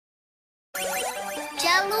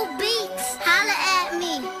Lou Beats, holla at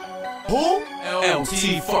me. Who?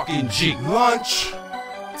 LT fucking G. Lunch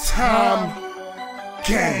Time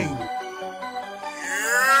Gang.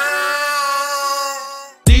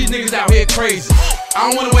 These niggas out here crazy. I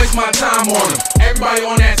don't wanna waste my time on them. Everybody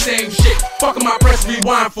on that same shit. Fuck am I press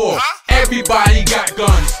rewind for? Everybody got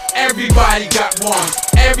guns. Everybody got ones.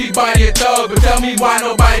 Everybody a thug, but tell me why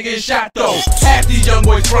nobody get shot though. Half these young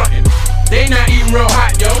boys frontin'. They not even real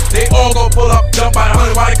hot, yo. They all gon' pull up, dump by the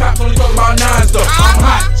 100. Why the cops only talk about nines though? I'm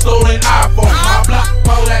hot, stolen iPhone. My block,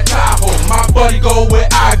 follow that Tahoe. My buddy go where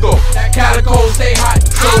I go. That calico stay hot,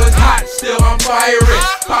 so it's hot. Still I'm firing.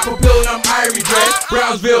 Pop a pill and I'm Irie dread.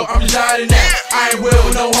 Brownsville, I'm just hiding that. I ain't will,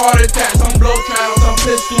 no heart attacks. Some blow trials, some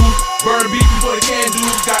pistols. Burn beef before the can do.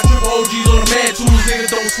 Got triple OGs on the man tools.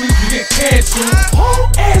 Niggas don't sleep, you get canceled. Who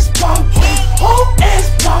is Bumpy? Who is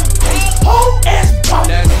Bumpy? Who is Bumpy?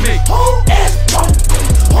 That's me. Who is Bumpy?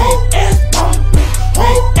 Who is Bumpy? Who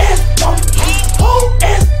is Bumpy? Who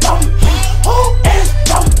is Bumpy? Who is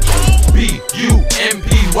Bumpy?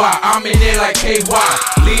 B-U-M-P-Y. I'm in there like KY.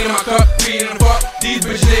 Lean in my cup, feeding the fuck. These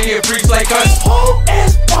bitches in here freaks like us. Who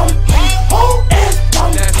is Bumpy? Who is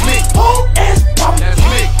Bumpy? That's me. Who is Bumpy? That's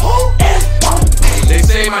me. Who is Bumpy? They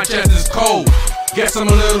say my chest is cold. Guess I'm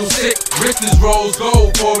a little sick. Wrist is rose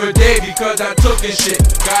gold for a day because I took his shit.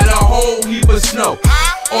 Got a whole heap of snow.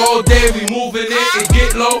 All day we moving it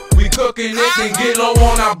get low. We cooking it and get low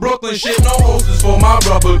on our Brooklyn shit. No hostess for my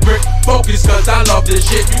rubber grip. Focus cause I love this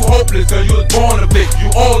shit. You hopeless cause you was born a bitch.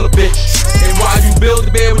 You all a bitch. And while you build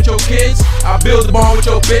the bed with your kids, I build the barn with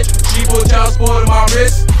your bitch. She put child support on my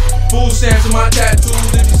wrist. Food stamps on my tattoos.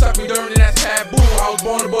 If you suck me dirty, that's taboo. I was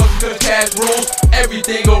born a bug because cash rules.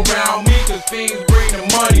 Everything around me cause things bring the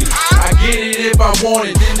money. I get it if I want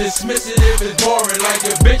it, then dismiss it if it's boring. Like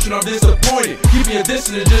a bitch when I'm disappointed. Keep your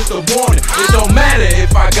distance, just a warning. It don't matter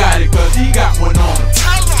if I got it cause he got one on him.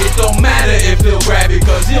 It don't matter if he'll grab it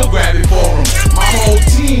cause he'll grab it for him. My whole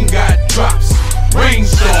team got drops,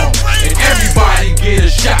 rainstorm, and everybody get a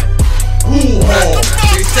shot. Woo-haul.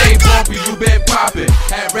 They say Bumpy, you been poppin'.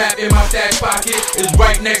 Had rap in my stash pocket. It's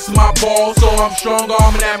right next to my ball, so I'm strong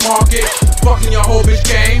arm in that market. Fucking your whole bitch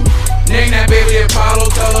game. Name that baby Apollo.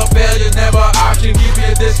 Tell her failure's never an option. Keep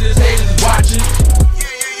your distance, haters watching.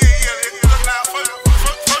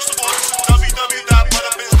 First of all, this is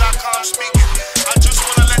www.butterbiz.com speaking. I just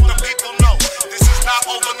wanna let the people know this is not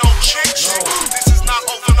over no chicks. This is not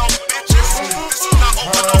over no bitches. This is not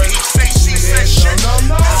over no he say, she say shit.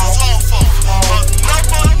 This is all for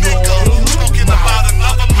another nigga talking about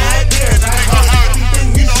another man. And the nigga heard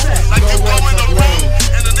him, you know, like you go in the room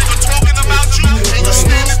and the nigga talking about you and you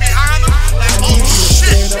standing behind him like, oh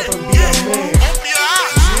shit, open your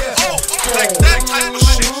eyes, oh, like that type of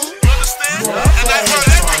shit. You understand? And I heard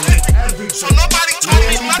everything. So nobody told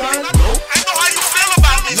me nothing. I know how you feel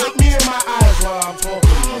about me. Look me in my eyes while I'm talking.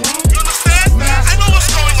 You understand? I know what's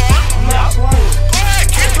going on. Go ahead,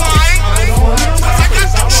 keep lying. I got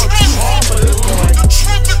the truth. The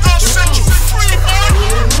truth is gonna set you free, man.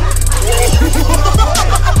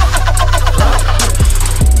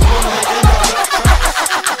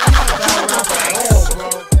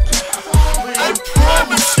 I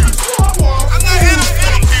promise you. I'm not here to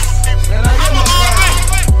fool people. I'm a RA.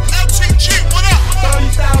 LTG, what up?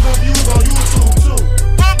 30,000 views on YouTube too.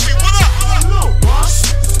 Bumpy, what up?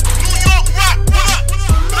 New York Rock, what up?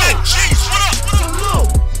 Black G's, what up?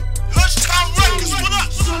 Lunchtime Records, what up?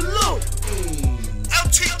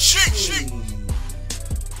 LTG.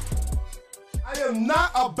 I am not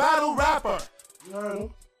a battle rapper. You heard him?